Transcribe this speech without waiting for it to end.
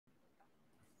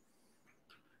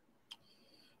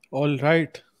All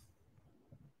right.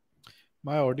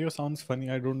 My audio sounds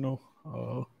funny. I don't know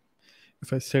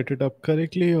if I set it up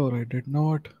correctly or I did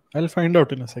not. I'll find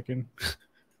out in a second.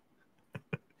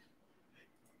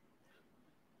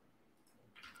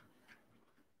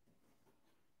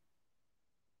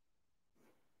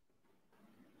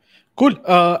 Cool.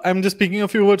 I'm just speaking a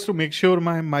few words to make sure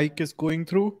my mic is going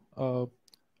through.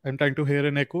 I'm trying to hear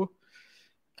an echo,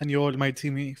 and you all might see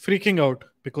me freaking out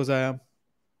because I am.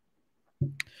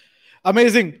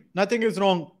 Amazing. Nothing is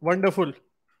wrong. Wonderful.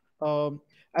 Um,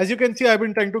 as you can see, I've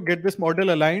been trying to get this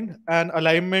model aligned, and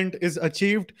alignment is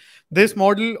achieved. This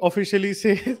model officially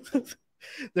says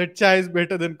that chai is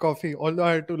better than coffee, although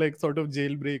I had to like sort of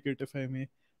jailbreak it, if I may.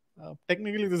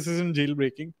 Technically, this isn't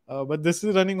jailbreaking, but this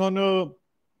is running on a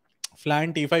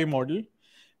Flan T5 model,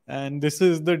 and this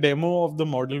is the demo of the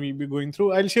model we'll be going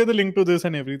through. I'll share the link to this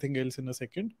and everything else in a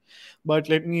second, but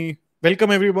let me welcome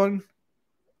everyone.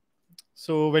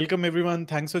 So, welcome everyone.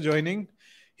 Thanks for joining.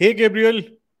 Hey, Gabriel,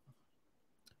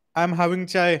 I'm having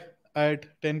chai at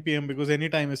 10 p.m. because any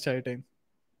time is chai time.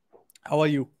 How are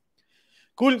you?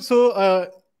 Cool.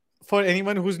 So, for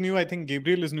anyone who's new, I think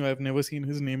Gabriel is new. I've never seen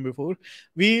his name before.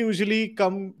 We usually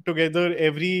come together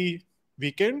every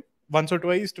weekend, once or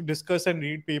twice, to discuss and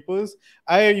read papers.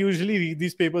 I usually read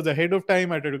these papers ahead of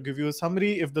time. I try to give you a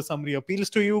summary. If the summary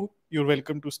appeals to you, you're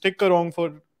welcome to stick along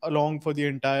for the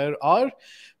entire hour,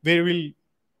 where we'll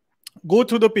go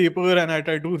through the paper and I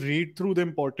try to read through the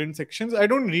important sections. I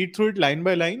don't read through it line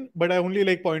by line, but I only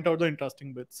like point out the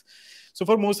interesting bits. So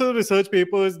for most of the research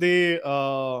papers, they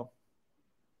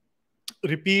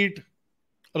repeat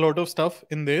a lot of stuff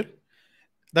in there.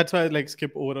 That's why I like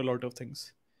skip over a lot of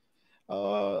things.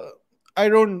 Uh, I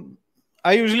don't.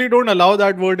 I usually don't allow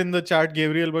that word in the chat,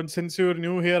 Gabriel. But since you're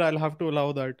new here, I'll have to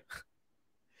allow that.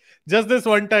 Just this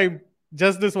one time.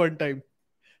 Just this one time.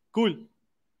 Cool.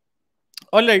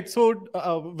 All right. So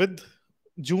with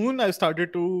June, I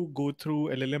started to go through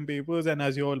LLM papers, and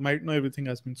as you all might know, everything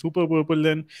has been super purple.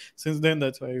 Then since then,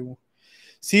 that's why you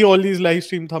see all these live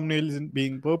stream thumbnails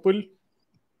being purple.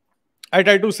 I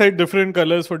try to set different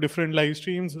colors for different live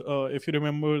streams. If you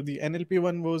remember, the NLP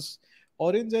one was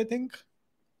orange, I think.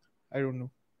 I don't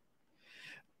know.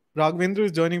 Raghavendra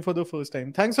is joining for the first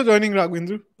time. Thanks for joining,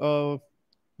 Raghavendra.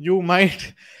 You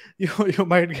might you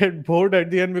might get bored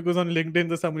at the end because on LinkedIn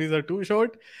the summaries are too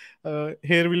short.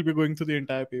 Here we'll be going through the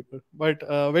entire paper. But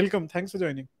welcome. Thanks for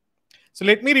joining. So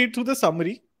let me read through the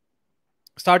summary.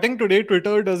 Starting today,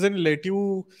 Twitter doesn't let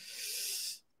you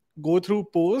go through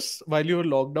posts while you're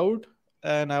logged out.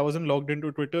 And I wasn't logged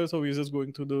into Twitter, so we're just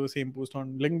going through the same post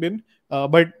on LinkedIn.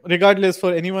 But regardless,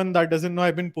 for anyone that doesn't know,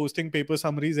 I've been posting paper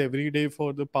summaries every day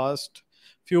for the past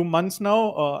few months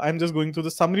now. I'm just going through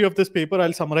the summary of this paper.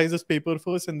 I'll summarize this paper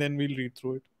first, and then we'll read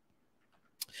through it.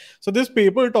 So this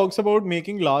paper talks about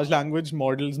making large language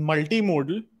models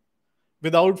multimodal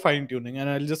without fine tuning,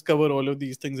 and I'll just cover all of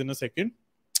these things in a second.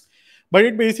 But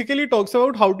it basically talks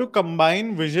about how to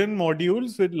combine vision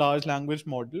modules with large language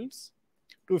models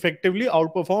to effectively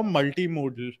outperform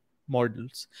multimodal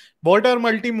models. What are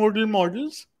multimodal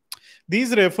models?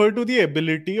 These refer to the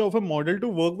ability of a model to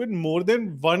work with more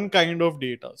than one kind of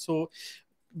data. So,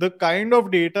 the kind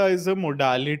of data is a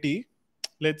modality.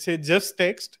 Let's say just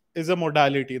text is a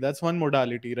modality. That's one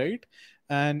modality, right?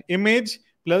 And image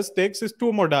plus text is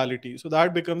two modality. So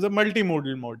that becomes a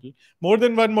multimodal model. More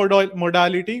than one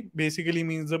modality basically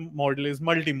means the model is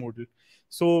multimodal.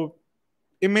 So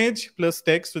image plus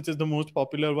text, which is the most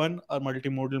popular one, are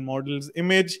multimodal models.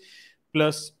 Image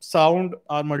plus sound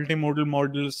are multimodal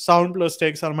models. Sound plus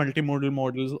text are multimodal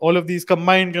models. All of these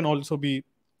combined can also be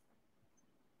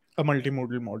a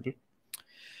multimodal model.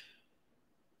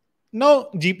 Now,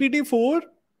 GPT-4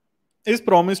 is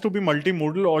promised to be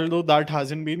multimodal, although that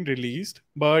hasn't been released.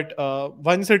 But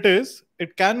once it is,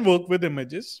 it can work with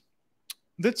images.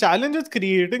 The challenge is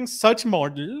creating such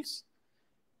models.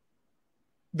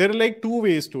 There are like two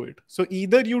ways to it. So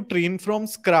either you train from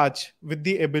scratch with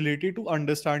the ability to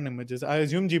understand images. I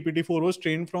assume GPT-4 was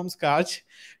trained from scratch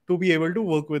to be able to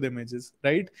work with images,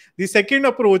 right? The second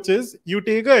approach is you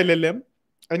take a LLM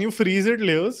and you freeze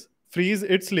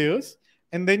its layers,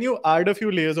 and then you add a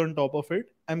few layers on top of it.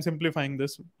 I'm simplifying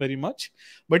this very much,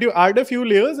 but you add a few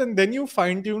layers and then you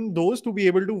fine tune those to be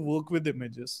able to work with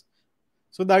images.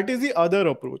 So that is the other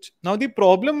approach. Now, the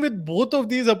problem with both of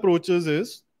these approaches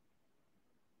is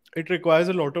it requires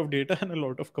a lot of data and a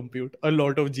lot of compute, a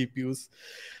lot of GPUs.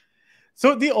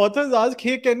 So the authors ask,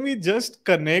 hey, can we just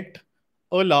connect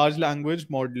a large language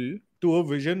model to a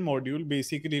vision module,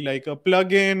 basically like a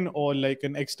plugin or like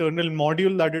an external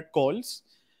module that it calls?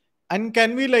 And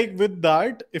can we, like, with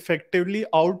that, effectively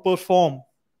outperform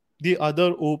the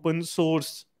other open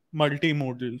source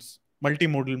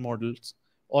multimodal models,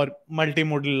 or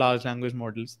multimodal large language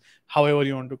models, however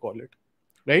you want to call it,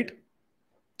 right?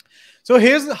 So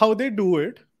here's how they do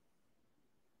it.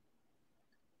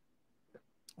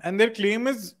 And their claim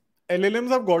is LLMs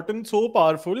have gotten so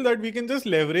powerful that we can just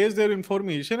leverage their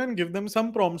information and give them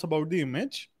some prompts about the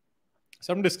image,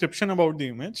 some description about the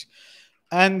image,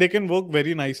 and they can work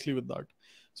very nicely with that.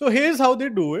 So here's how they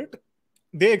do it.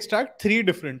 They extract three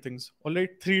different things. All right,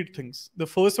 three things. The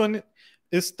first one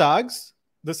is tags.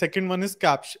 The second one is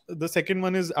caption. The second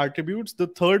one is attributes. The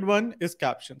third one is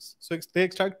captions. So they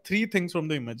extract three things from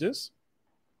the images.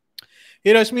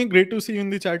 Hey Rashmi, great to see you in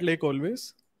the chat like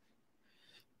always.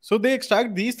 So they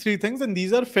extract these three things and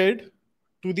these are fed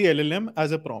to the LLM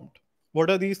as a prompt.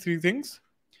 What are these three things?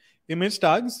 Image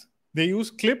tags. They use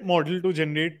clip model to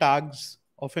generate tags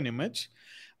of an image.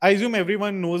 I assume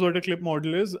everyone knows what a clip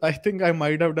model is. I think I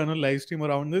might have done a live stream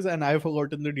around this and I've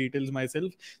forgotten the details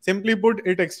myself. Simply put,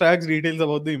 it extracts details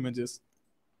about the images.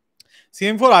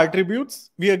 Same for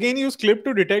attributes. We again use clip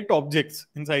to detect objects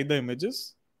inside the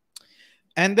images.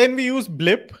 And then we use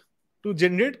blip to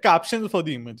generate captions for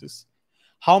the images.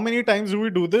 How many times do we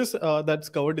do this? That's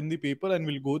covered in the paper and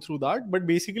we'll go through that. But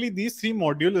basically, these three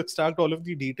modules extract all of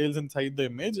the details inside the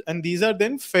image and these are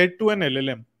then fed to an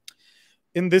LLM.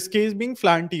 In this case, being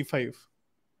FLAN T5,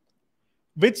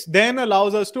 which then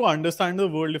allows us to understand the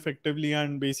world effectively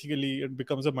and basically it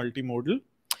becomes a multimodal.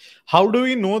 How do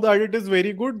we know that it is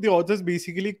very good? The authors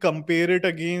basically compare it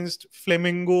against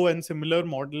Flamingo and similar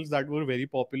models that were very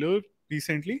popular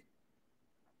recently.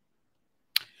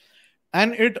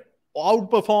 And it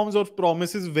outperforms or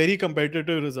promises very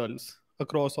competitive results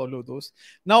across all of those.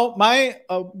 Now, my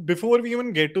before we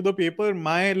even get to the paper,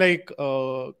 my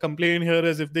complaint here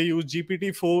is if they use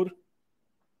GPT-4,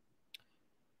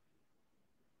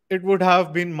 it would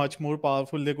have been much more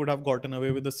powerful. They could have gotten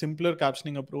away with a simpler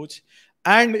captioning approach.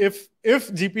 And if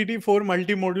GPT-4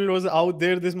 multimodal was out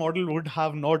there, this model would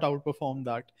have not outperformed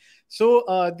that. So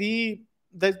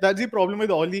that's the problem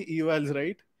with all the evals,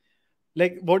 right?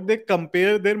 Like what they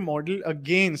compare their model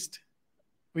against,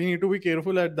 we need to be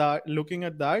careful at that, looking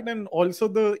at that, and also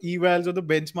the evals or the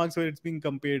benchmarks where it's being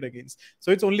compared against.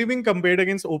 So it's only being compared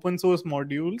against open source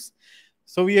modules.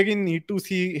 So we again need to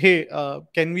see, hey,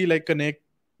 can we like connect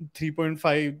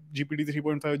 3.5 GPT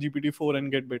 3.5 GPT-4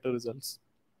 and get better results?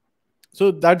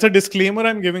 So that's a disclaimer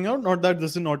I'm giving out. Not that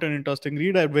this is not an interesting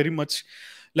read. I very much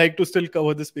like to still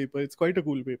cover this paper. It's quite a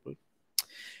cool paper.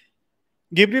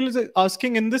 Gabriel is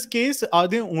asking, in this case, are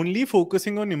they only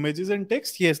focusing on images and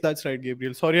text? Yes, that's right,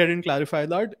 Gabriel. Sorry, I didn't clarify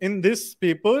that. In this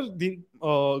paper, the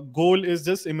goal is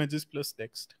just images plus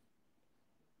text.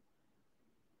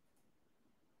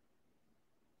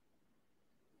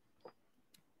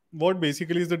 What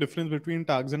basically is the difference between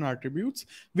tags and attributes?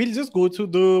 We'll just go through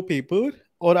the paper,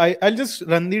 or I'll just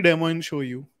run the demo and show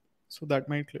you. So that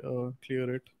might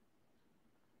clear it.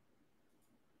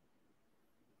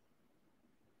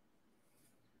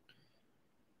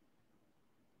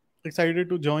 Excited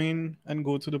to join and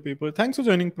go through the paper. Thanks for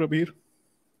joining, Prabir.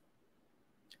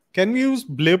 Can we use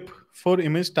blip for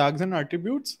image tags and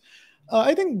attributes?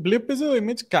 I think blip is an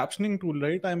image captioning tool,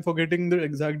 right? I'm forgetting the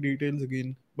exact details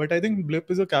again, but I think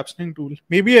blip is a captioning tool.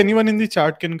 Maybe anyone in the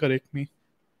chat can correct me.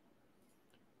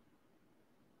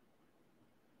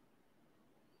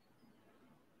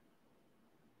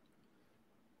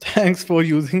 Thanks for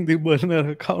using the burner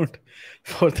account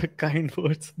for the kind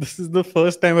words. This is the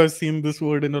first time I've seen this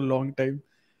word in a long time.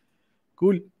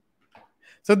 Cool.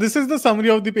 So this is the summary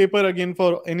of the paper again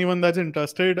for anyone that's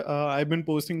interested. I've been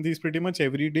posting these pretty much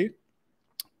every day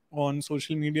on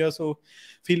social media, so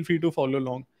feel free to follow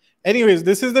along. Anyways,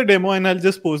 this is the demo and I'll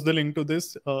just post the link to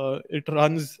this. It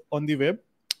runs on the web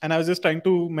and I was just trying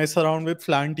to mess around with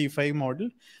FLAN T5 model.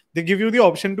 They give you the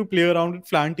option to play around with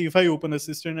FLAN T5, Open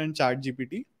Assistant and Chat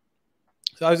GPT.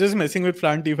 So I was just messing with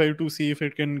FLAN T5 to see if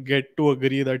it can get to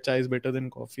agree that chai is better than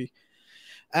coffee.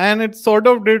 And it sort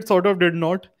of did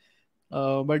not.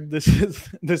 But this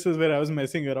is where I was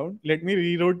messing around. Let me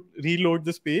reload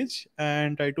this page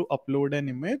and try to upload an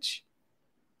image.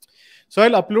 So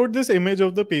I'll upload this image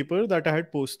of the paper that I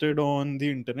had posted on the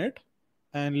internet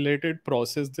and let it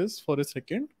process this for a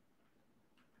second.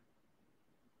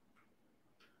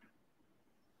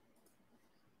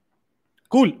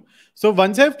 Cool. So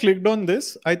once I've clicked on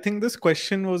this, I think this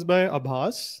question was by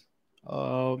Abhas.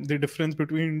 The difference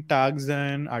between tags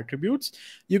and attributes.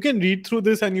 You can read through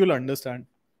this and you'll understand.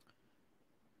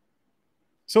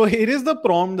 So here is the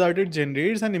prompt that it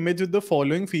generates. An image with the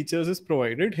following features is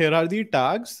provided. Here are the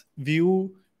tags: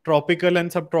 view, tropical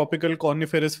and subtropical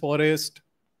coniferous forest.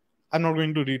 I'm not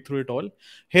going to read through it all.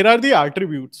 Here are the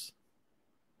attributes.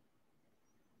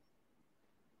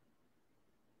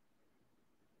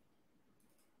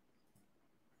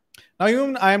 Now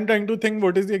even I am trying to think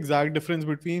what is the exact difference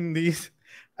between these.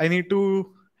 I need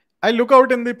to. I look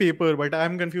out in the paper, but I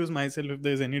am confused myself if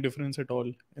there is any difference at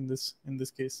all in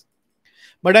this case.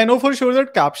 But I know for sure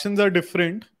that captions are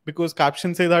different because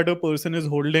captions say that a person is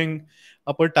holding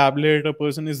up a tablet, a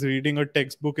person is reading a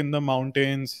textbook in the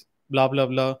mountains, blah blah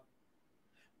blah.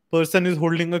 Person is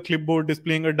holding a clipboard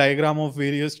displaying a diagram of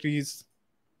various trees.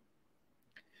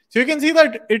 So you can see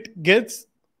that it gets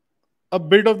a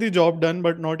bit of the job done,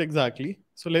 but not exactly.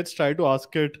 So let's try to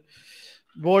ask it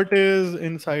what is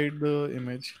inside the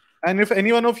image. And if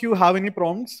any one of you have any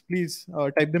prompts, please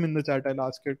type them in the chat. I'll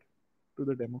ask it to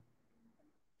the demo.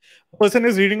 A person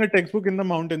is reading a textbook in the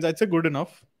mountains. That's a good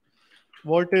enough.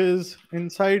 What is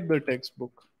inside the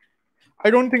textbook? I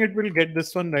don't think it will get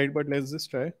this one right, but let's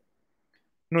just try.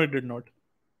 No, it did not.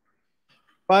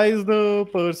 Why is the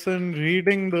person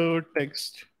reading the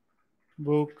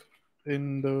textbook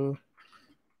in the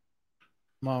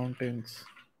mountains?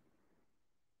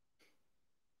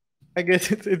 I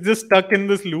guess it's just stuck in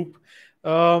this loop.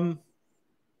 Um,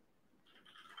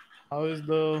 how is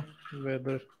the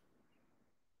weather?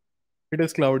 It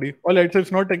is cloudy. All right, so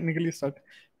it's not technically stuck.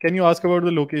 Can you ask about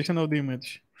the location of the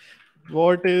image?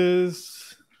 What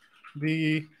is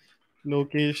the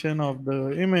location of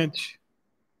the image?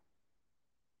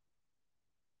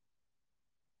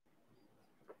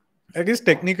 I guess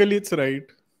technically it's right.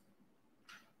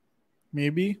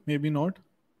 Maybe, maybe not.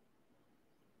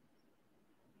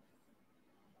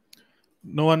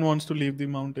 No one wants to leave the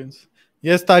mountains.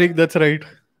 Yes, Tariq, that's right.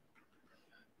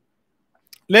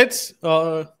 Let's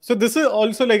so this is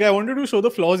also like I wanted to show the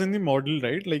flaws in the model,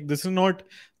 right? Like this is not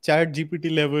chat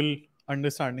GPT level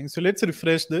understanding. So let's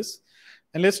refresh this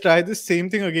and let's try the same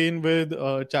thing again with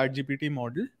chat GPT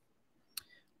model.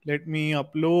 Let me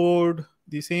upload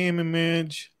the same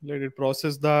image, let it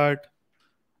process that.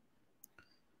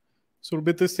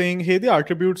 Surbit is saying, hey, the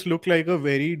attributes look like a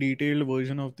very detailed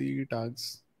version of the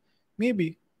tags.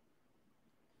 Maybe.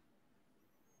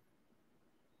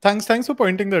 Thanks for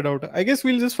pointing that out. I guess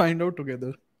we'll just find out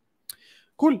together.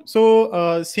 Cool.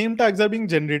 So same tags are being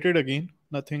generated again.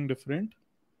 Nothing different.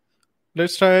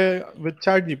 Let's try with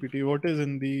ChatGPT. What is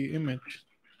in the image?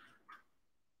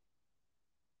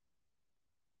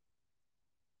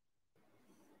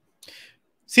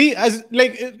 See, as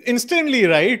like instantly,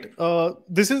 right?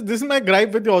 This is my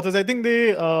gripe with the authors. I think they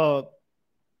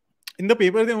in the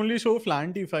paper they only show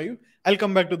flan T5. I'll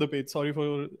come back to the page. Sorry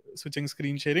for switching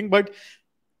screen sharing, but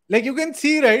like you can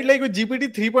see, right, like with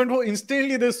GPT 3.4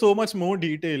 instantly there's so much more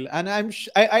detail, and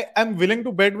I'm willing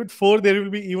to bet with 4 there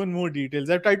will be even more details.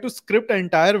 I've tried to script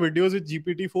entire videos with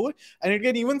GPT 4 and it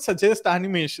can even suggest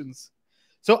animations.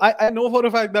 So I know for a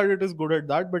fact that it is good at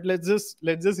that, but let's just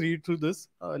read through this.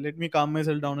 Let me calm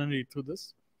myself down and read through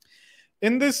this.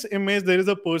 In this image, there is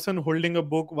a person holding a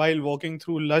book while walking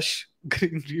through lush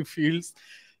greenery fields.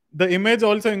 The image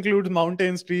also includes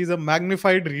mountains, trees, a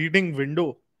magnified reading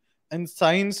window, and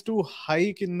signs to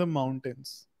hike in the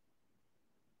mountains.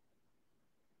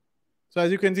 So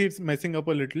as you can see, it's messing up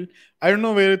a little. I don't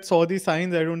know where it saw the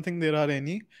signs. I don't think there are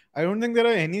any. I don't think there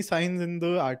are any signs in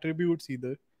the attributes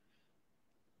either.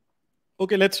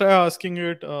 Okay, let's try asking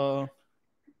it.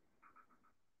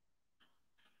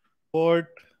 What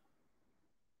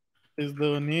is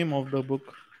the name of the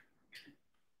book?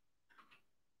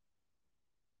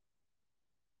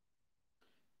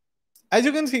 As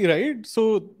you can see, right?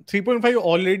 So 3.5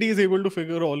 already is able to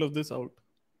figure all of this out.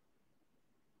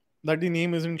 That the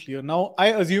name isn't clear. Now, I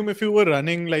assume if you were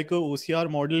running like a OCR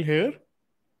model here,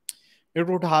 it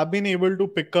would have been able to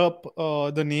pick up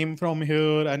the name from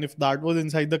here. And if that was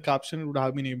inside the caption, it would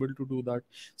have been able to do that.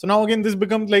 So now again, this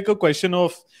becomes like a question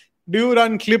of, do you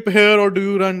run clip here or do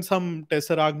you run some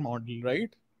Tesseract model,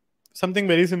 right? Something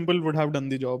very simple would have done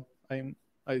the job, I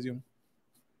assume.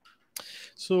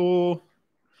 So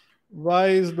why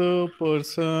is the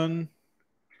person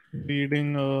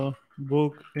reading a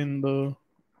book in the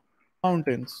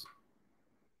mountains?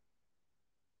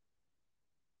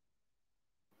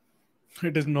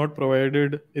 It is not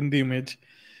provided in the image.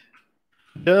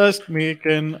 Just make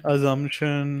an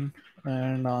assumption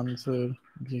and answer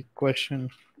the question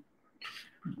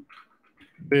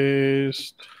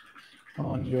based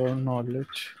on your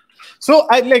knowledge. So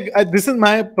I like this is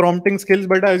my prompting skills,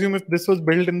 but I assume if this was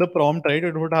built in the prompt, right,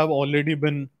 it would have already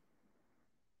been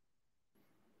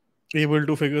able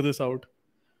to figure this out.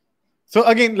 So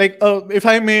again, like if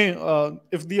I may,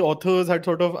 if the authors had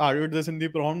sort of added this in the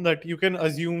prompt that you can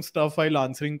assume stuff while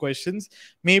answering questions,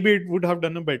 maybe it would have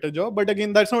done a better job. But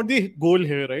again, that's not the goal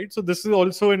here, right? So this is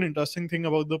also an interesting thing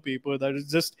about the paper that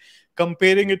is just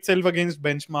comparing itself against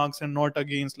benchmarks and not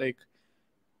against like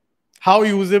how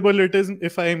usable it is,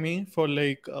 if I may, for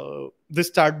like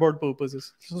this chatbot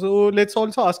purposes. So let's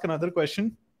also ask another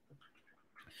question.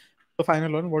 The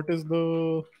final one: what is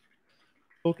the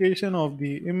location of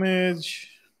the image?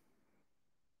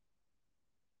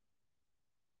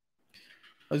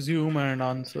 Assume and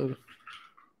answer.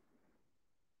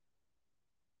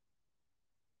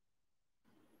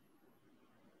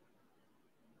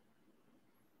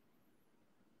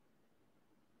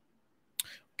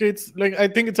 Okay, it's like I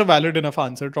think it's a valid enough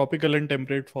answer. Tropical and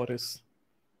temperate forests.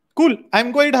 Cool.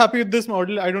 I'm quite happy with this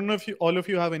model. I don't know if all of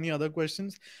you have any other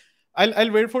questions.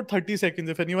 I'll wait for 30 seconds.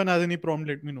 If anyone has any prompt,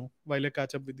 let me know while I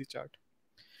catch up with the chat.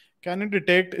 Can it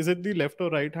detect, is it the left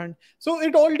or right hand? So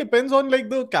it all depends on like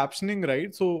the captioning,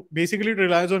 right? So basically it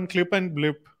relies on clip and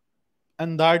blip,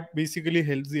 and that basically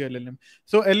helps the LLM.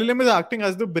 So LLM is acting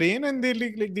as the brain, and they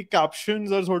like the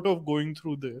captions are sort of going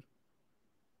through there.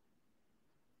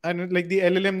 And like the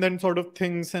LLM then sort of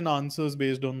thinks and answers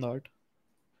based on that.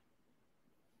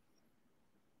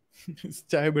 Is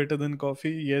chai better than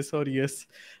coffee? Yes or yes?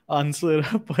 Answer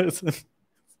a person.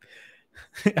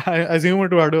 I assume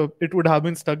it would have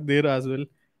been stuck there as well.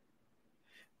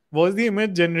 Was the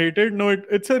image generated? No,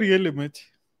 it's a real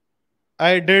image.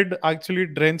 I did actually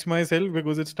drench myself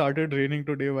because it started raining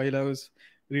today while I was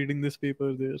reading this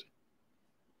paper there.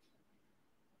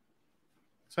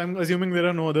 So I'm assuming there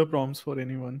are no other prompts for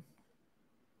anyone.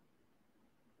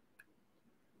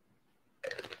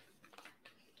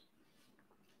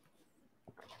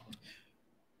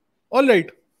 All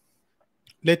right,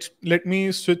 let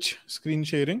me switch screen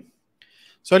sharing.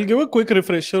 So I'll give a quick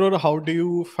refresher on how do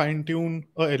you fine tune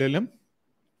a LLM,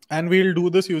 and we'll do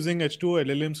this using H2O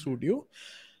LLM Studio.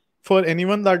 For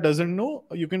anyone that doesn't know,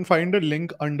 you can find a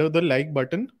link under the like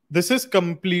button. This is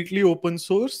completely open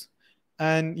source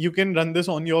and you can run this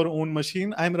on your own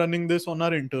machine. I'm running this on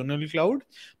our internal cloud,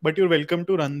 but you're welcome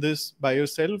to run this by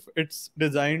yourself. It's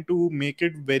designed to make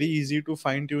it very easy to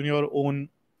fine tune your own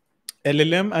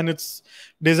LLM, and it's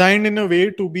designed in a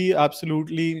way to be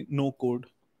absolutely no code.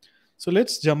 So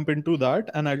let's jump into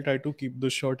that, and I'll try to keep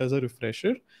this short as a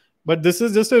refresher. But this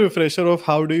is just a refresher of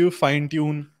how do you fine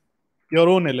tune your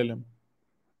own LLM.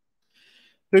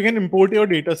 So you can import your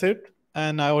dataset,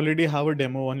 and I already have a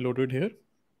demo unloaded here,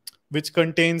 which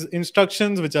contains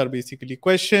instructions, which are basically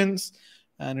questions,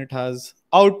 and it has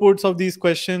outputs of these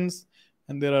questions,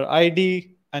 and there are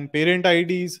ID and parent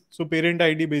IDs. So parent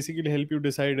ID basically help you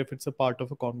decide if it's a part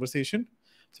of a conversation.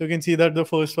 So you can see that the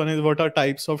first one is what are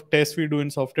types of tests we do in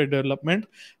software development.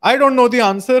 I don't know the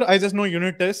answer. I just know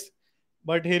unit tests.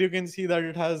 But here you can see that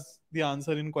it has the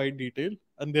answer in quite detail.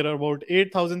 And there are about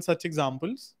 8,000 such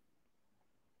examples.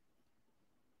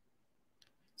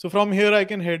 So from here, I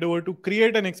can head over to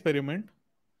create an experiment.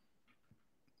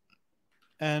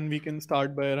 And we can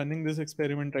start by running this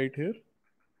experiment right here.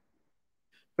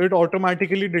 So it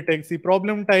automatically detects the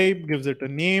problem type, gives it a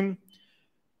name.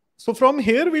 So from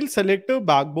here, we'll select a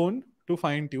backbone to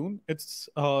fine tune. It's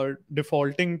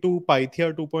defaulting to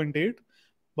Pythia 2.8,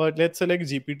 but let's select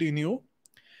GPT Neo.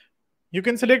 You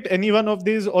can select any one of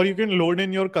these, or you can load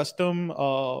in your custom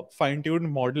fine tuned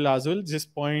model as well.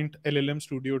 Just point LLM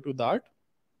Studio to that.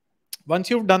 Once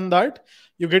you've done that,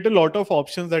 you get a lot of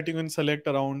options that you can select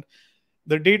around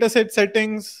the dataset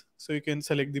settings. So you can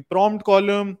select the prompt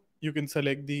column, you can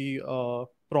select the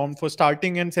prompt for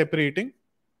starting and separating,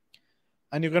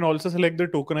 and you can also select the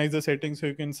tokenizer settings. So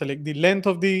you can select the length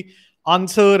of the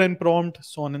answer and prompt,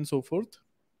 so on and so forth.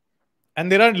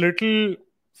 And there are little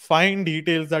fine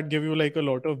details that give you like a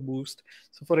lot of boost.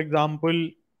 So for example,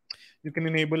 you can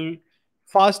enable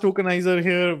fast tokenizer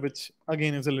here, which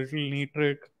again is a little neat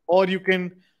trick, or you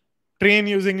can train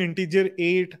using integer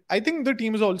 8. I think the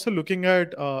team is also looking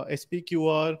at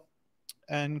SPQR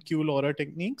and QLoRa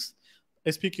techniques.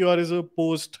 SPQR is a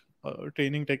post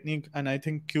training technique, and I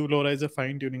think QLoRa is a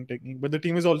fine tuning technique. But the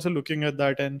team is also looking at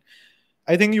that, and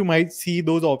I think you might see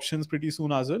those options pretty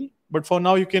soon as well. But for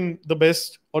now, you can, the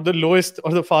best or the lowest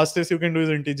or the fastest you can do is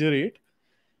integer 8.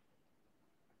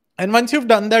 And once you've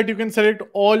done that, you can select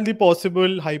all the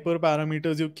possible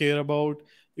hyperparameters you care about.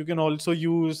 You can also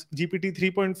use GPT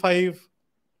 3.5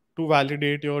 to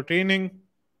validate your training.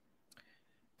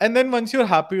 And then once you're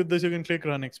happy with this, you can click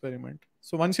run experiment.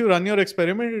 So once you run your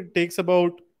experiment, it takes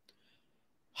about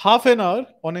half an hour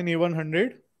on an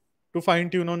A100 to fine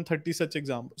tune on 30 such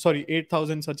examples, sorry,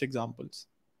 8,000 such examples.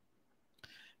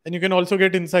 And you can also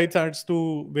get insights as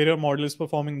to where your model is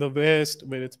performing the best,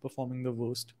 where it's performing the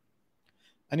worst.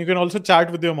 And you can also chat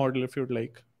with your model if you'd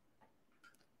like.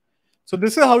 So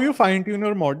this is how you fine tune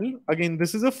your model. Again,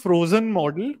 this is a frozen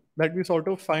model that we sort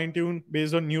of fine tune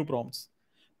based on new prompts.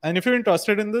 And if you're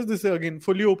interested in this, this is again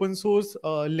fully open source,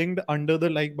 linked under the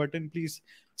like button. Please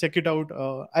check it out.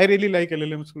 I really like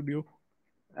LLM Studio,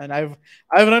 and I've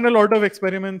run a lot of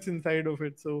experiments inside of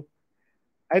it, so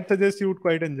I'd suggest you would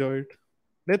quite enjoy it.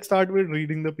 Let's start with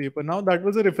reading the paper. Now, that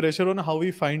was a refresher on how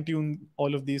we fine tune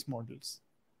all of these models.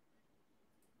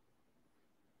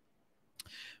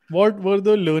 What were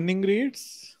the learning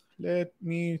rates? Let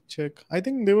me check. I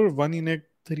think they were 1 in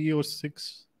 3 or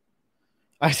 6.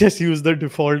 I just used the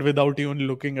default without even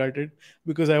looking at it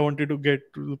because I wanted to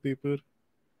get to the paper.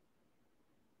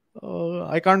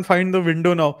 I can't find the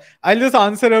window now. I'll just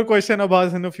answer your question,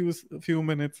 Abbas, in a few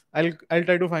minutes. I'll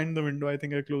try to find the window. I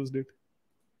think I closed it.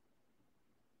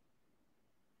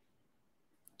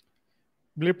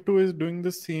 Blip2 is doing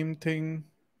the same thing.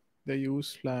 They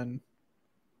use Flan.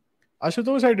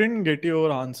 Ashutosh, I didn't get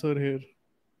your answer here.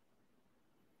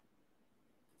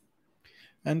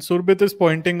 And Surbit is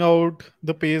pointing out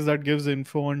the page that gives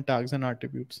info on tags and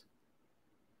attributes.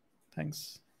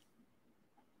 Thanks.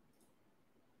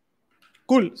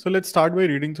 Cool. So let's start by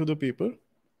reading through the paper.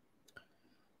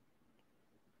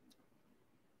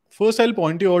 First, I'll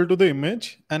point you all to the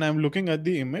image, and I'm looking at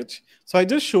the image. So I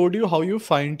just showed you how you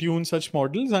fine tune such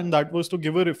models, and that was to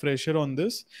give a refresher on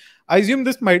this. I assume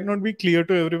this might not be clear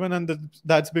to everyone, and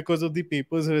that's because of the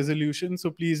paper's resolution. So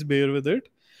please bear with it.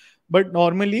 But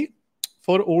normally,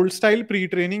 for old style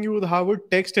pre-training, you would have a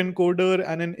text encoder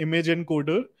and an image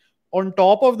encoder. On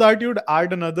top of that, you'd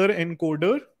add another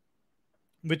encoder,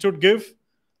 which would give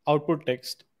output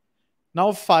text.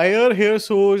 Now, Fire here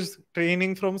shows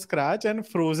training from scratch, and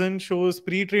Frozen shows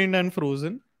pre-trained and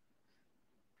frozen.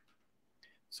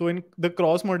 So in the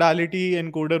cross modality,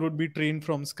 encoder would be trained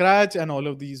from scratch, and all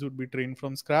of these would be trained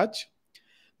from scratch.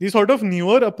 The sort of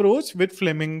newer approach with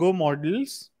Flamingo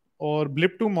models or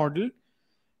Blip2 model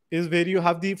is where you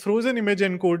have the frozen image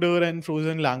encoder and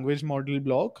frozen language model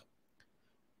block.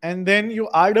 And then you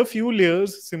add a few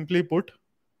layers, simply put,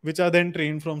 which are then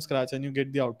trained from scratch, and you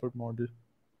get the output model.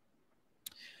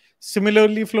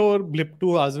 Similarly, for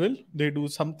Blip2 as well, they do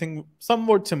something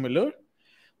somewhat similar.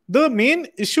 The main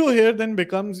issue here then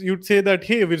becomes, you'd say that,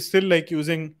 hey, we're still like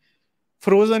using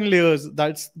frozen layers.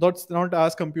 That's not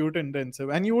as compute intensive.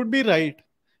 And you would be right.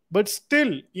 But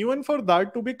still, even for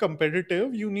that to be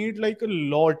competitive, you need like a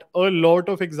lot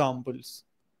of examples.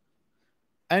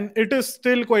 And it is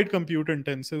still quite compute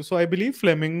intensive. So I believe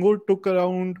Flamingo took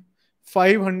around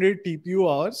 500 TPU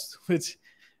hours, which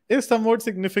is somewhat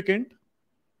significant.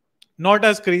 Not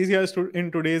as crazy as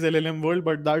in today's LLM world,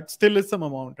 but that still is some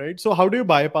amount, right? So how do you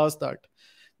bypass that?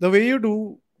 The way you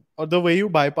do, or the way you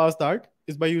bypass that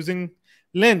is by using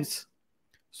Lens.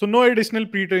 So no additional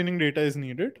pre-training data is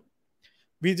needed.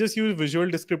 We just use visual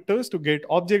descriptors to get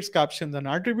objects, captions, and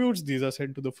attributes. These are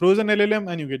sent to the frozen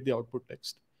LLM, and you get the output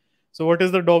text. So what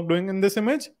is the dog doing in this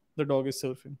image? The dog is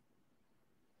surfing.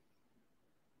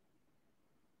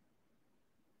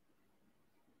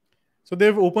 So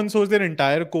they've open sourced their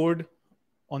entire code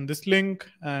on this link,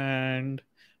 and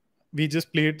we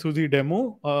just played through the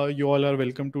demo. You all are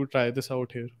welcome to try this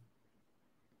out here.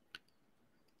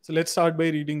 So let's start by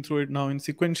reading through it now in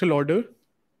sequential order.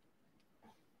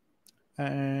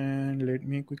 And let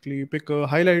me quickly pick a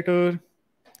highlighter.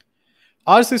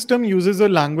 Our system uses a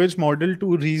language model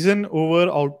to reason over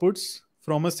outputs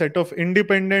from a set of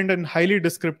independent and highly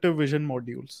descriptive vision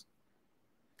modules.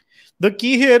 The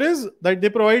key here is that they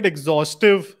provide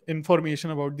exhaustive information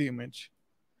about the image.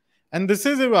 And this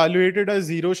is evaluated as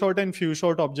zero shot and few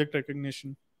shot object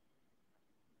recognition.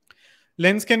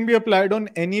 Lens can be applied on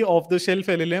any off-the-shelf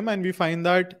LLM, and we find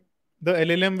that the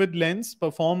LLM with Lens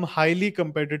perform highly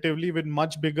competitively with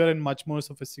much bigger and much more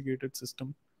sophisticated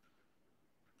system.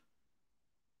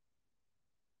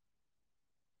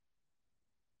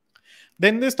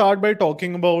 Then they start by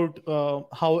talking about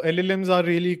how LLMs are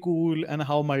really cool and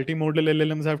how multimodal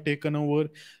LLMs have taken over.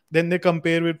 Then they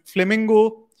compare with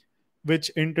Flamingo,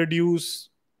 which introduce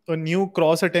a new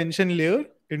cross attention layer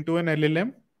into an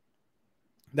LLM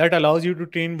that allows you to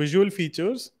train visual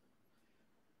features.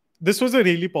 This was a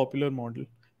really popular model.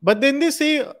 But then they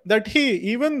say that, hey,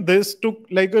 even this took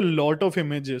like a lot of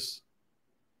images.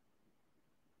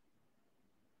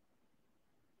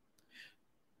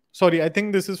 Sorry, I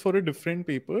think this is for a different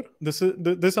paper.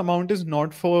 This amount is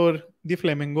not for the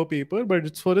Flamingo paper, but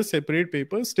it's for a separate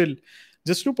paper. Still,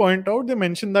 just to point out, they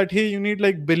mentioned that, hey, you need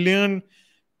like billion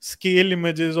scale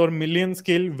images or million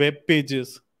scale web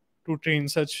pages to train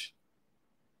such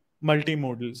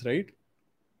multimodals, right?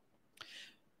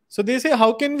 So they say,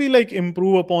 how can we like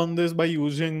improve upon this by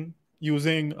using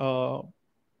vision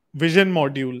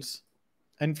modules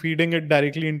and feeding it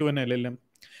directly into an LLM?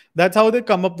 That's how they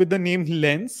come up with the name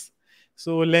Lens.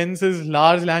 So lens is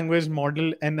large language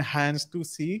model enhanced to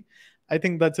see. I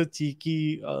think that's a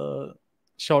cheeky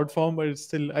short form, but it's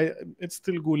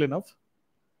still cool enough.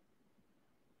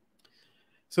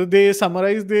 So they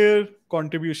summarize their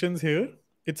contributions here.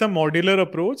 It's a modular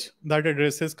approach that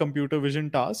addresses computer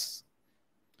vision tasks,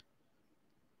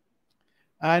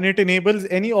 and it enables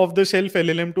any off-the-shelf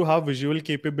LLM to have visual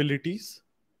capabilities.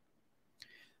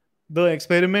 The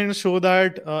experiments show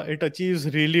that it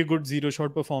achieves really good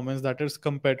zero-shot performance that is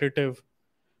competitive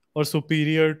or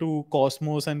superior to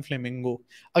Cosmos and Flamingo.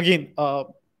 Again,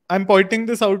 I'm pointing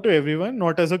this out to everyone,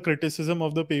 not as a criticism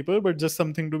of the paper, but just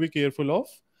something to be careful of.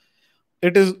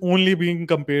 It is only being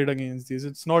compared against these.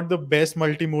 It's not the best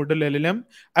multimodal LLM.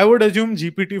 I would assume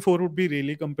GPT-4 would be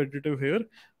really competitive here,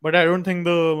 but I don't think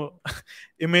the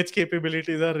image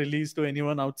capabilities are released to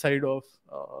anyone outside of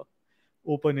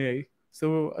OpenAI.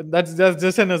 So that's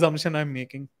just an assumption I'm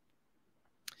making.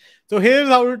 So here's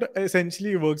how it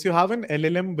essentially works. You have an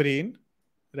LLM brain,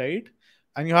 right?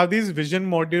 And you have these vision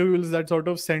modules that sort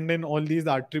of send in all these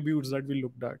attributes that we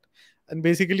looked at. And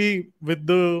basically, with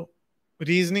the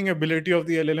reasoning ability of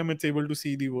the LLM, it's able to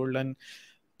see the world. And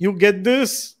you get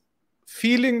this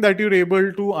feeling that you're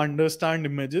able to understand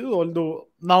images, although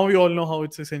now we all know how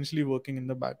it's essentially working in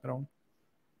the background.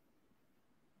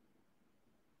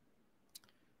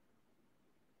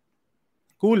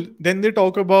 Cool. Then they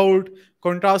talk about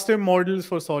contrastive models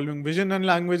for solving vision and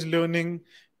language learning.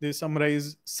 They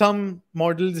summarize some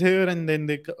models here, and then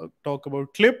they talk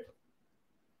about CLIP.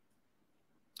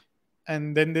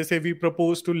 And then they say we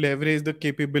propose to leverage the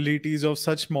capabilities of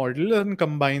such models and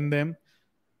combine them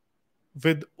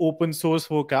with open source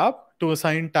vocab to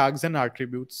assign tags and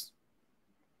attributes,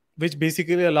 which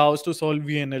basically allows to solve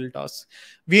VNL tasks.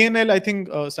 VNL, I think,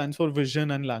 stands for vision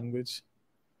and language.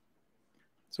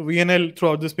 So VNL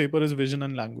throughout this paper is vision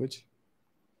and language.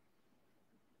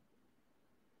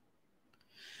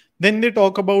 Then they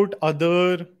talk about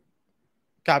other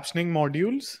captioning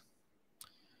modules.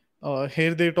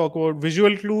 Here they talk about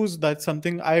visual clues. That's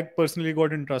something I personally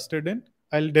got interested in.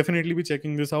 I'll definitely be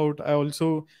checking this out. I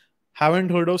also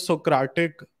haven't heard of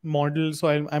Socratic models, so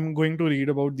I'm going to read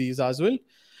about these as well.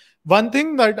 One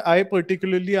thing that I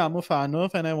particularly am a fan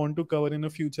of and I want to cover in a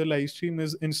future live stream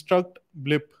is Instruct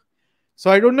Blip. So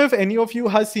I don't know if any of you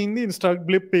has seen the Instruct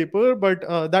Blip paper, but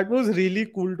that was really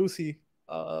cool to see.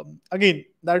 Again,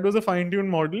 that was a fine-tuned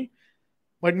model,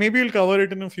 but maybe we'll cover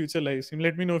it in a future live stream.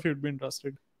 Let me know if you'd be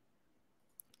interested.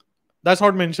 That's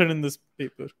not mentioned in this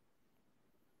paper.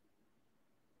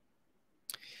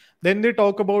 Then they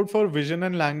talk about for vision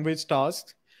and language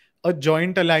tasks, a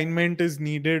joint alignment is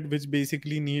needed, which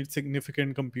basically needs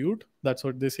significant compute. That's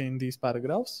what they say in these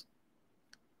paragraphs.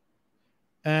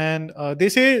 And they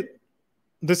say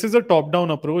this is a top down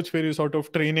approach where you're sort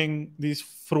of training these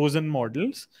frozen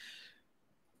models.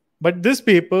 But this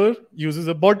paper uses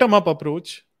a bottom up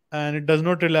approach and it does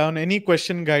not rely on any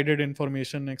question guided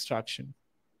information extraction.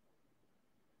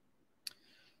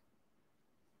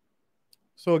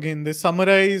 So again, they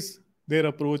summarize their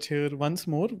approach here once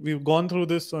more. We've gone through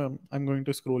this, so I'm going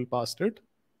to scroll past it.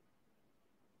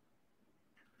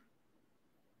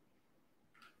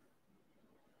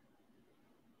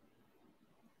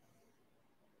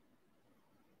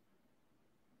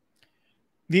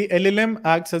 The LLM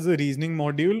acts as a reasoning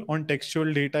module on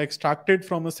textual data extracted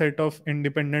from a set of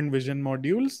independent vision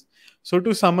modules. So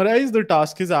to summarize, the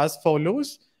task is as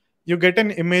follows. You get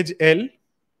an image L,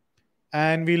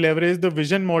 and we leverage the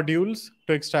vision modules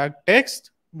to extract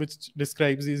text, which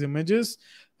describes these images.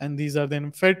 And these are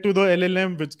then fed to the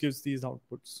LLM, which gives these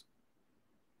outputs.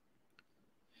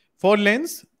 For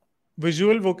lens,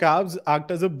 visual vocabs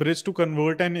act as a bridge to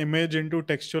convert an image into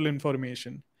textual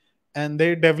information. And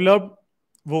they develop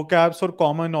vocabs for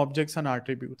common objects and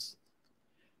attributes.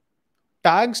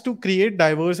 Tags to create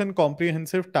diverse and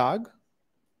comprehensive tag.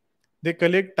 They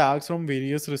collect tags from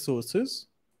various resources,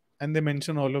 and they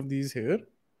mention all of these here.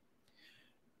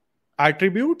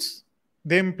 Attributes,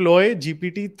 they employ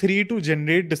GPT-3 to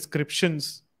generate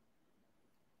descriptions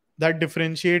that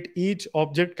differentiate each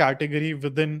object category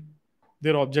within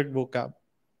their object vocab.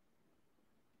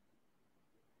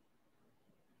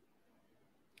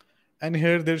 And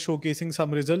here they're showcasing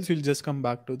some results. We'll just come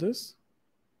back to this.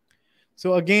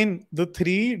 So again, the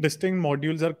three distinct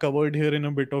modules are covered here in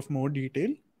a bit of more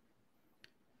detail.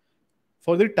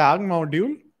 For the tag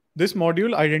module, this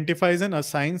module identifies and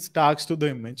assigns tags to the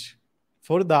image.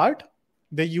 For that,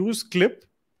 they use clip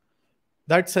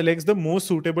that selects the most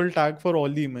suitable tag for all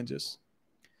the images.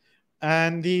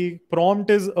 And the prompt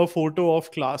is a photo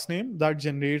of class name that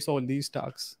generates all these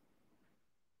tags.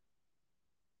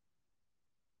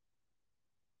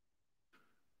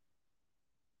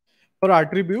 For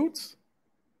attributes,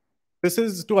 this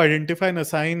is to identify and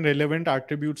assign relevant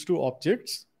attributes to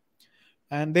objects.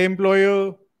 And they employ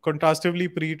a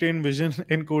contrastively pre-trained vision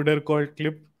encoder called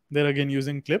clip. They're again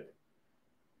using clip.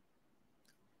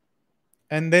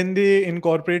 And then they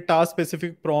incorporate task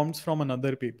specific prompts from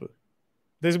another paper.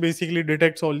 This basically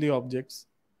detects all the objects.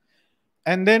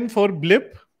 And then for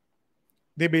blip,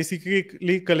 they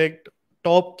basically collect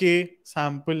top k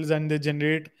samples and they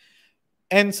generate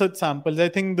n such samples. I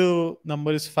think the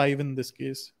number is 5 in this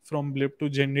case from blip to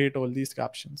generate all these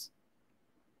captions.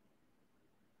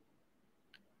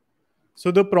 So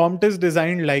the prompt is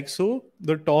designed like so: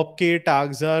 the top k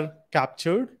tags are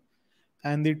captured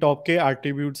and the top k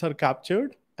attributes are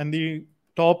captured and the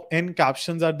top n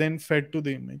captions are then fed to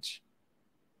the image.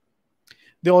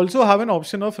 They also have an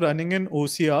option of running an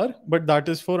OCR, but that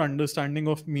is for understanding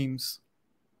of memes.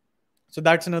 So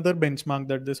that's another benchmark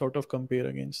that they sort of compare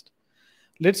against.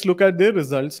 Let's look at their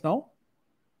results now.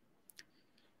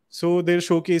 So they're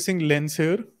showcasing Lens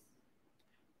here.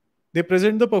 They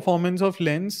present the performance of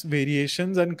Lens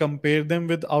variations and compare them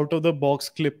with out of the box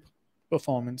clip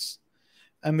performance.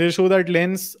 And they show that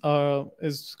Lens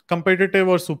is competitive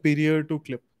or superior to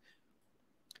clip.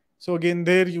 So again,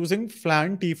 they're using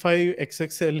Flan T5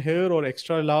 XXL here or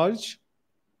extra large,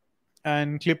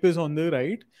 and clip is on the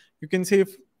right. You can say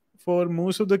for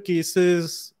most of the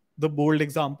cases, the bold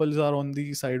examples are on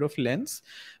the side of Lens.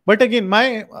 But again,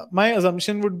 my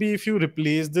assumption would be if you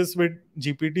replace this with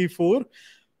GPT-4,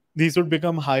 these would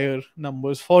become higher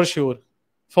numbers for sure.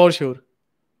 For sure.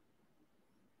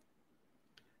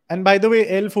 And by the way,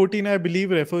 L14, I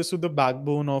believe, refers to the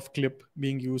backbone of clip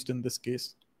being used in this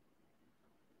case.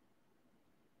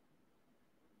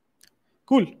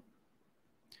 Cool.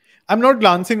 I'm not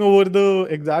glancing over the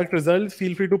exact results.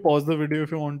 Feel free to pause the video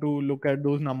if you want to look at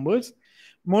those numbers.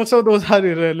 Most of those are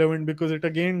irrelevant because it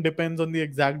again depends on the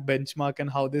exact benchmark and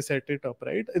how they set it up,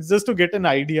 right? It's just to get an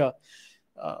idea.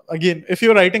 Again, if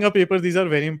you're writing a paper, these are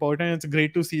very important. It's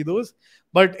great to see those.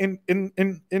 But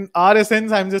in our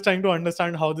essence, I'm just trying to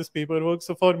understand how this paper works.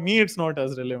 So for me, it's not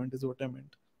as relevant, is what I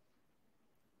meant.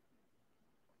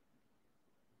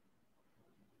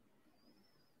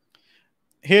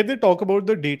 Here they talk about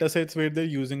the data sets where they're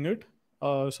using it,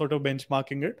 sort of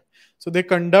benchmarking it. So they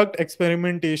conduct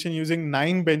experimentation using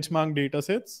 9 benchmark data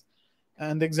sets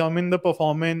and they examine the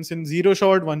performance in 0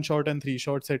 shot, 1 shot, and 3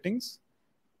 shot settings.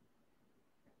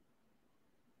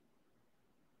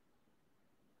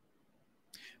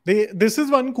 This is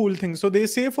one cool thing. So they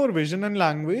say for vision and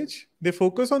language, they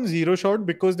focus on 0 shot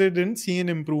because they didn't see an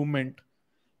improvement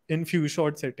in few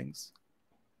shot settings.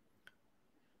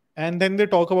 And then they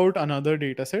talk about another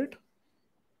data set.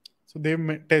 So they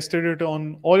tested it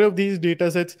on all of these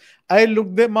data sets. I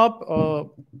looked them up.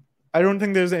 I don't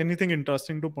think there's anything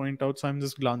interesting to point out, so I'm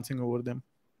just glancing over them.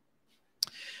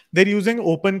 They're using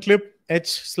OpenClip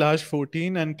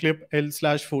H/14 and Clip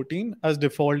L/14 as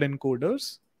default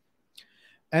encoders.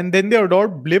 And then they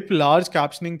adopt Blip large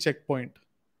captioning checkpoint.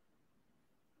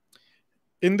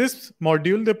 In this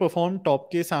module, they perform top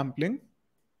K sampling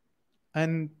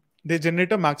and they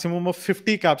generate a maximum of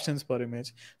 50 captions per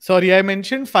image. Sorry, I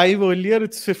mentioned 5 earlier,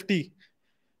 it's 50.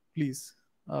 Please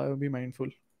be mindful.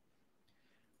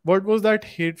 What was that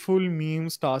hateful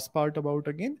memes task part about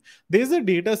again? There's a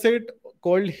data set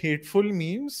called hateful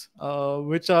memes,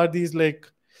 which are these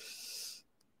like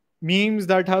memes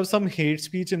that have some hate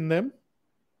speech in them.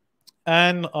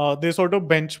 And they sort of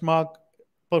benchmark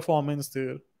performance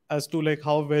there as to like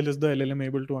how well is the LLM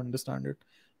able to understand it.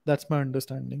 That's my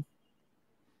understanding.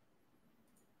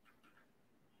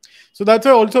 So that's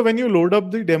why also when you load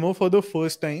up the demo for the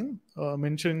first time,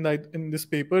 mentioned that in this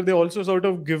paper, they also sort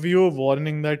of give you a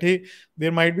warning that, hey,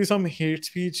 there might be some hate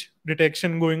speech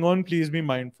detection going on. Please be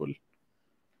mindful.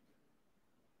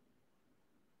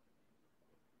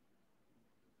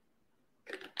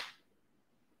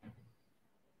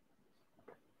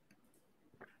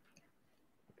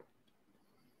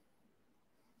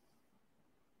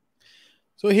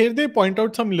 So here they point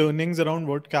out some learnings around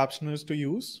what captioners to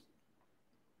use.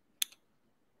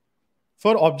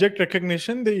 For object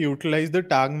recognition, they utilize the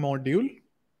tag module.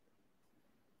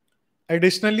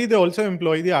 Additionally, they also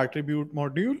employ the attribute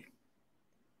module.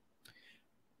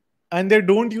 And they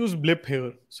don't use blip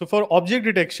here. So for object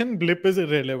detection, blip is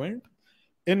irrelevant.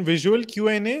 In visual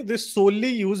Q&A, they solely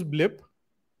use blip.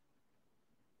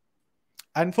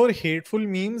 And for hateful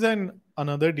memes and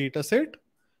another data set,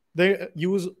 they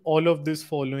use all of this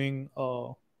following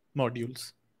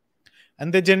modules.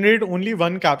 And they generate only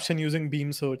one caption using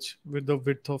beam search with the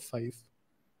width of 5.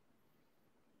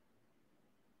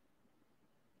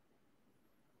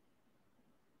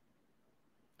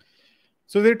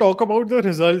 So they talk about the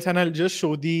results, and I'll just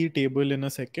show the table in a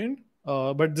second.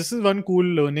 But this is one cool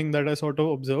learning that I sort of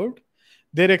observed.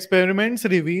 Their experiments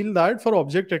reveal that for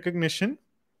object recognition,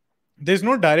 there's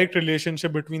no direct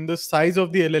relationship between the size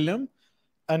of the LLM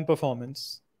and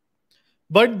performance.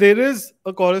 But there is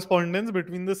a correspondence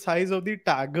between the size of the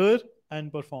tagger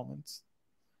and performance,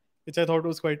 which I thought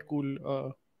was quite cool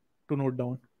to note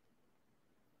down.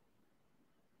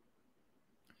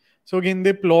 So again,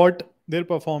 they plot their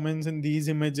performance in these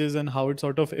images and how it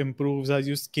sort of improves as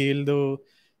you scale the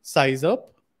size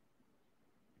up.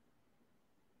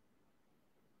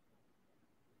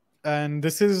 And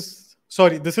this is,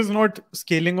 sorry, this is not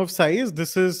scaling of size.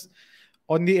 This is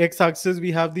on the x-axis,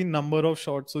 we have the number of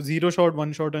shots. So 0 shot,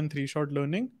 1 shot, and 3 shot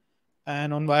learning.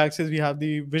 And on y-axis, we have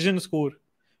the vision score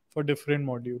for different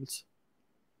modules.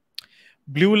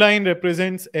 Blue line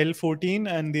represents L14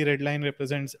 and the red line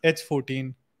represents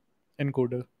H14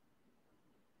 encoder.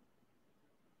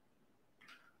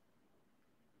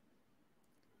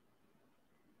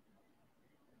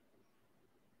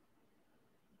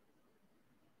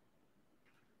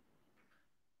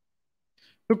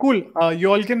 So cool.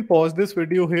 You all can pause this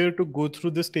video here to go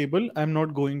through this table. I'm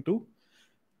not going to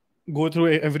go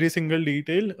through every single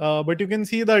detail, but you can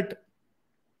see that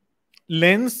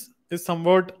lens is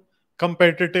somewhat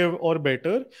competitive or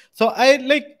better. So I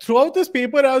like throughout this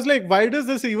paper, I was like, why does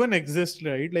this even exist,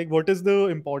 right? Like, what is the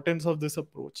importance of this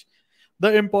approach?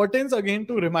 The importance, again,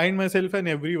 to remind myself and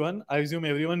everyone, I assume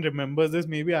everyone remembers this,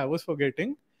 maybe I was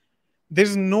forgetting.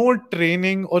 There's no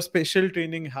training or special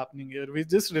training happening here. We're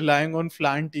just relying on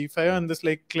flan T5 and this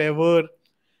like clever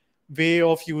way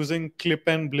of using clip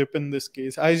and blip in this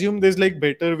case. I assume there's like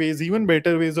better ways, even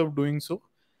better ways of doing so.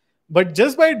 But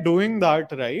just by doing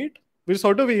that, right, we're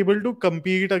sort of able to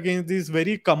compete against these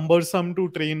very cumbersome to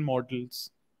train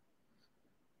models.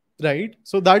 Right.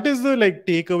 So that is the like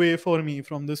takeaway for me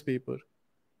from this paper.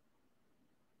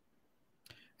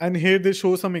 And here they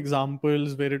show some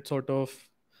examples where it sort of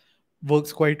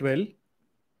works quite well.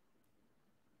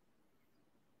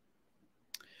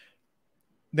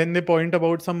 Then they point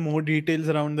about some more details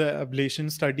around the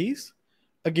ablation studies.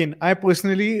 Again, I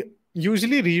personally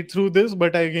usually read through this,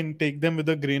 but I can take them with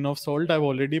a grain of salt. I've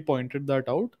already pointed that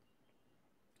out.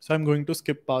 So I'm going to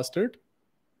skip past it.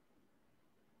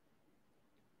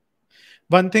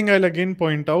 One thing I'll again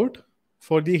point out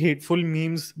for the hateful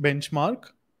memes benchmark,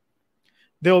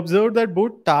 they observed that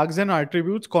both tags and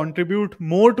attributes contribute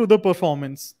more to the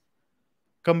performance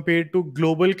compared to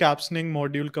global captioning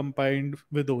module combined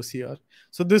with OCR.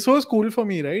 So this was cool for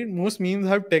me, right? Most memes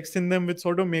have text in them which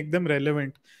sort of make them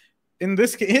relevant. In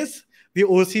this case, the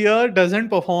OCR doesn't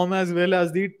perform as well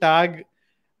as the tag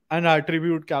and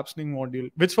attribute captioning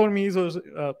module, which for me is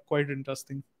also, quite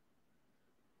interesting.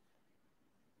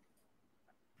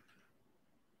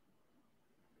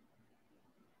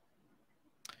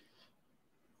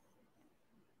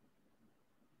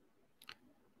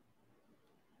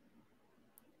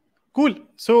 Cool.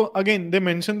 So again, they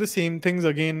mention the same things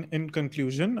again in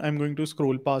conclusion. I'm going to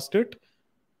scroll past it.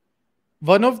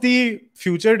 One of the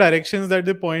future directions that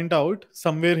they point out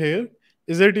somewhere here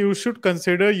is that you should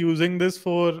consider using this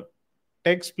for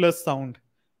text plus sound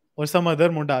or some other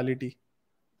modality.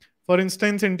 For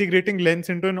instance, integrating lens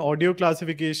into an audio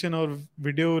classification or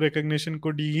video recognition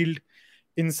could yield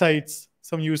insights,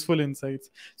 some useful insights.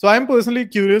 So I'm personally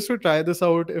curious to try this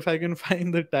out if I can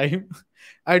find the time.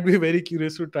 I'd be very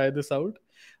curious to try this out.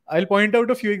 I'll point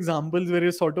out a few examples where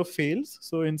it sort of fails.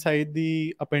 So inside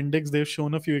the appendix, they've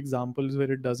shown a few examples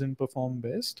where it doesn't perform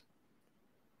best.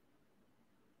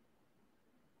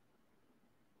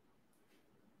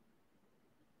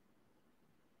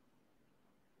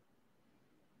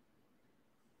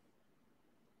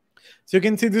 So you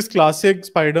can see this classic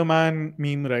Spider-Man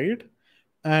meme, right?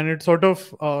 And it sort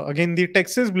of, again, the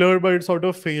text is blurred, but it sort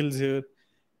of fails here.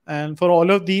 And for all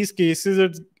of these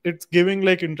cases, it's giving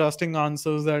like interesting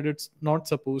answers that it's not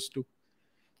supposed to.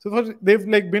 So they've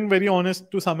like been very honest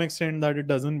to some extent that it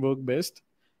doesn't work best,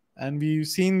 and we've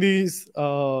seen these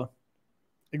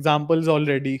examples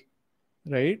already,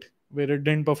 right, where it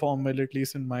didn't perform well, at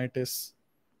least in my tests.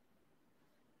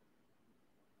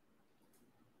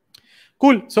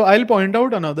 Cool. So I'll point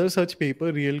out another such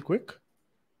paper real quick.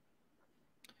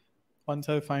 Once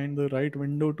I find the right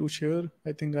window to share,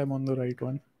 I think I'm on the right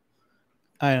one.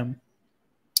 I am.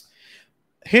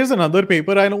 Here's another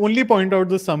paper. I'll only point out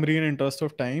the summary in interest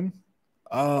of time.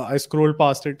 I scrolled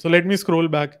past it. So let me scroll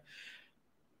back.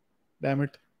 Damn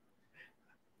it.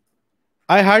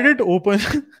 I had it open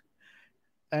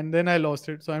and then I lost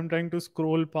it. So I'm trying to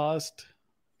scroll past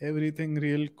everything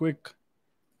real quick.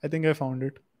 I think I found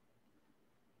it.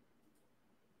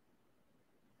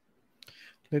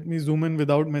 Let me zoom in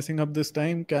without messing up this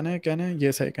time. Can I? Can I?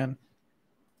 Yes, I can.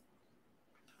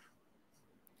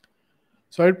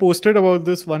 So I had posted about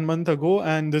this 1 month ago,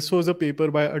 and this was a paper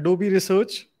by Adobe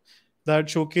Research that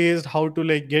showcased how to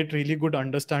like get really good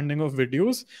understanding of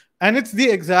videos, and it's the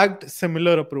exact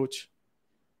similar approach.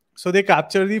 So they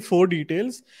capture the four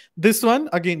details. This one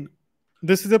again,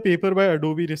 this is a paper by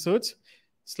Adobe Research,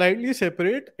 slightly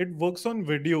separate. It works on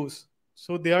videos.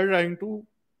 So they are trying to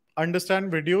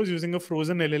understand videos using a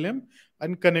frozen LLM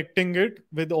and connecting it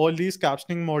with all these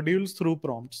captioning modules through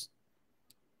prompts.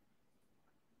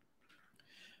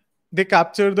 They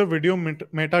capture the video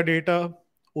metadata,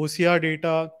 OCR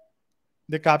data,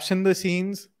 they caption the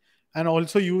scenes, and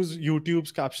also use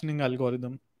YouTube's captioning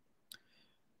algorithm.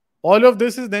 All of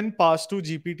this is then passed to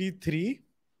GPT-3,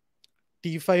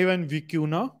 T5, and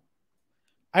Vicuna.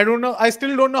 I don't know. I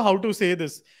still don't know how to say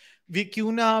this.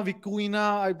 Vicuna,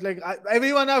 Vicuina.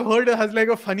 Everyone I've heard has like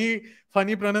a funny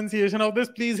pronunciation of this.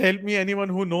 Please help me. Anyone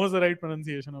who knows the right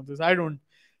pronunciation of this. I don't.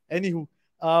 Anywho,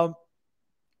 um,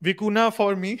 Vicuna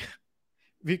for me,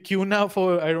 Vicuna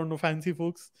for I don't know fancy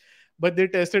folks, but they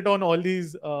test it on all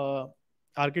these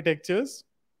architectures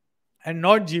and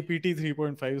not GPT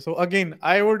 3.5. So again,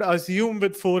 I would assume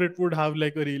with 4 it would have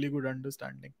like a really good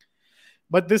understanding.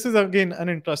 But this is again an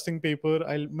interesting paper.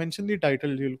 I'll mention the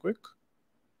title real quick.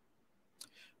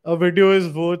 A video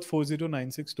is worth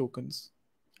 4096 tokens.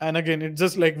 And again, it's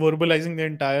just like verbalizing the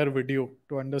entire video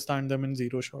to understand them in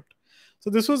zero shot. So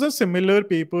this was a similar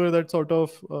paper that sort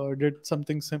of did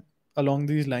something along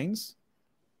these lines.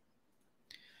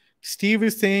 Steve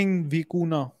is saying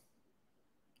Vicuna.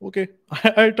 Okay,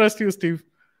 I trust you, Steve.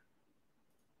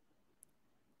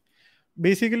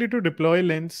 Basically, to deploy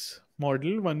lens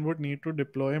model, one would need to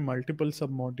deploy multiple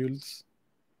submodules.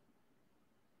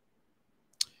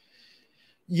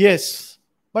 Yes,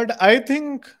 but I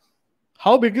think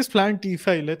how big is Plant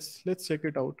T5? Let's check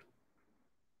it out.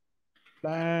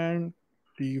 Plant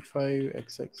T5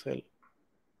 XXL.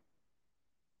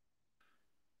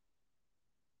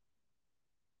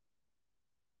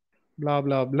 Blah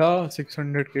blah blah.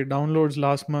 600K downloads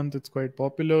last month. It's quite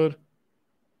popular.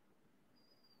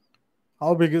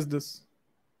 How big is this?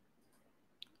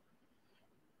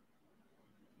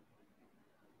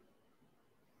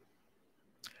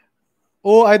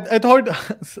 Oh, I thought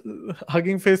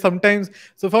Hugging Face sometimes.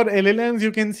 So for LLMs,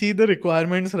 you can see the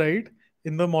requirements right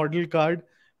in the model card.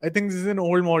 I think this is an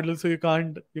old model, so you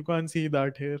can't see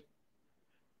that here.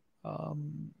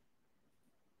 Um,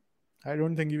 I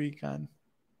don't think we can.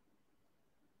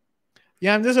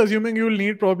 Yeah, I'm just assuming you'll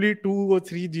need probably 2 or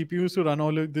 3 GPUs to run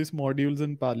all of these modules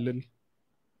in parallel.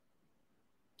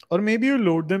 Or maybe you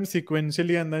load them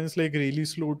sequentially and then it's like really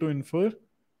slow to infer.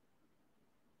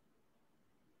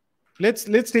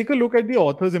 Let's take a look at the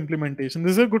author's implementation.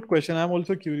 This is a good question. I'm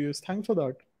also curious. Thanks for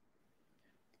that.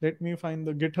 Let me find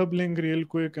the GitHub link real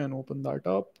quick and open that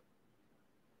up.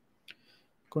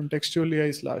 Contextual AI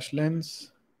slash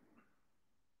lens.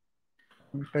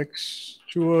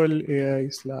 Contextual AI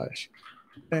slash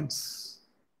lens.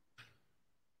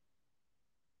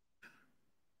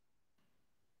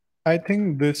 I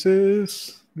think this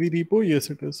is the repo. Yes,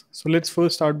 it is. So let's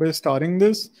first start by starring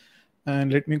this.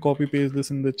 And let me copy paste this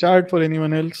in the chat for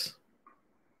anyone else.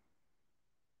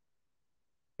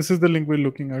 This is the link we're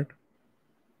looking at.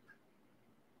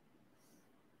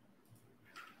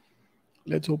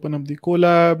 Let's open up the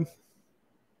collab.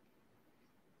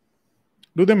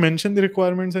 Do they mention the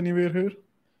requirements anywhere here?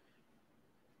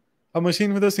 A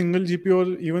machine with a single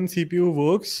GPU or even CPU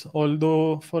works,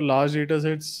 although for large data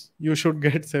sets, you should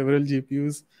get several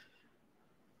GPUs.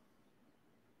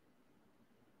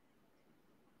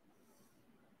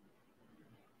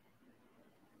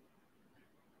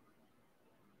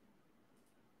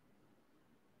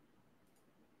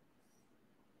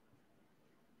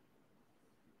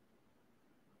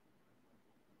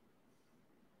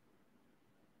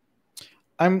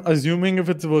 I'm assuming if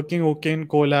it's working okay in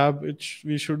Colab,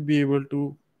 we should be able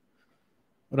to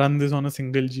run this on a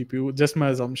single GPU. Just my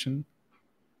assumption.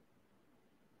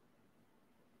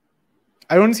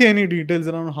 I don't see any details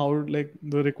around how like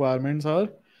the requirements are,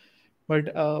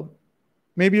 but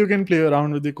maybe you can play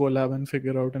around with the Colab and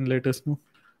figure out and let us know.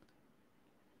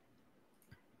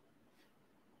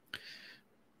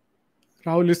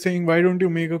 Rahul is saying, why don't you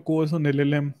make a course on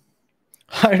LLM?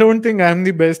 I don't think I'm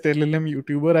the best LLM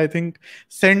YouTuber. I think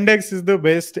Sendex is the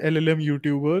best LLM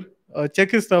YouTuber.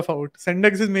 Check his stuff out.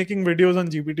 Sendex is making videos on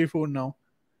GPT-4 now.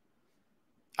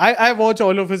 I watch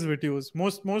all of his videos.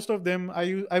 Most of them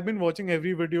I've been watching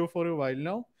every video for a while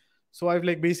now. So I've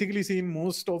like basically seen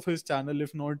most of his channel,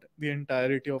 if not the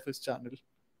entirety of his channel.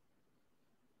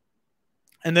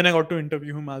 and then I got to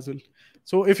interview him as well.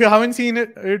 So if you haven't seen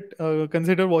it,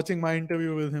 consider watching my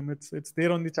interview with him. It's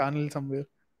there on the channel somewhere.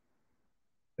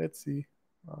 Let's see.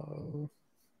 Uh,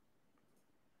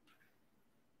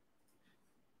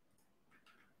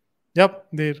 yep,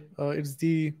 there. It's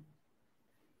the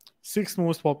sixth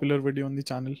most popular video on the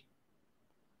channel.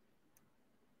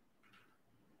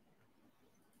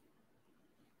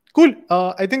 Cool.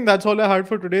 I think that's all I had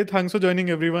for today. Thanks for joining,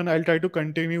 everyone. I'll try to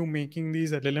continue making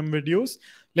these LLM videos.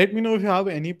 Let me know if you have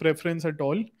any preference at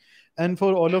all. And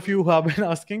for all of you who have been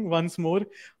asking, once more,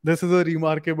 this is a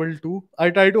remarkable two.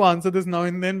 I try to answer this now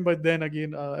and then, but then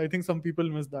again, I think some people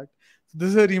miss that. So this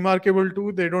is a remarkable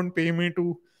two. They don't pay me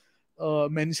to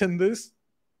mention this.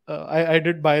 I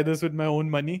did buy this with my own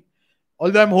money.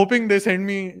 Although I'm hoping they send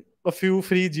me a few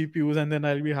free GPUs and then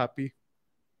I'll be happy.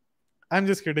 I'm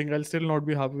just kidding. I'll still not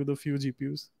be happy with a few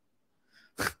GPUs.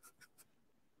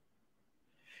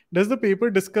 Does the paper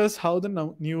discuss how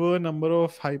the newer number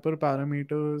of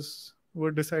hyperparameters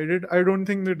were decided? I don't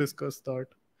think they discuss that.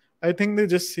 I think they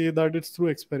just say that it's through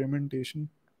experimentation.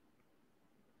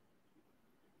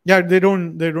 Yeah, they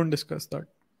don't discuss that.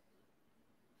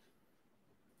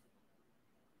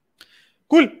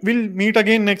 Cool. We'll meet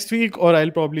again next week, or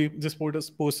I'll probably just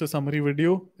post a summary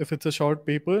video if it's a short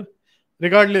paper.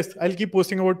 Regardless, I'll keep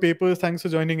posting about papers. Thanks for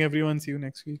joining, everyone. See you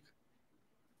next week.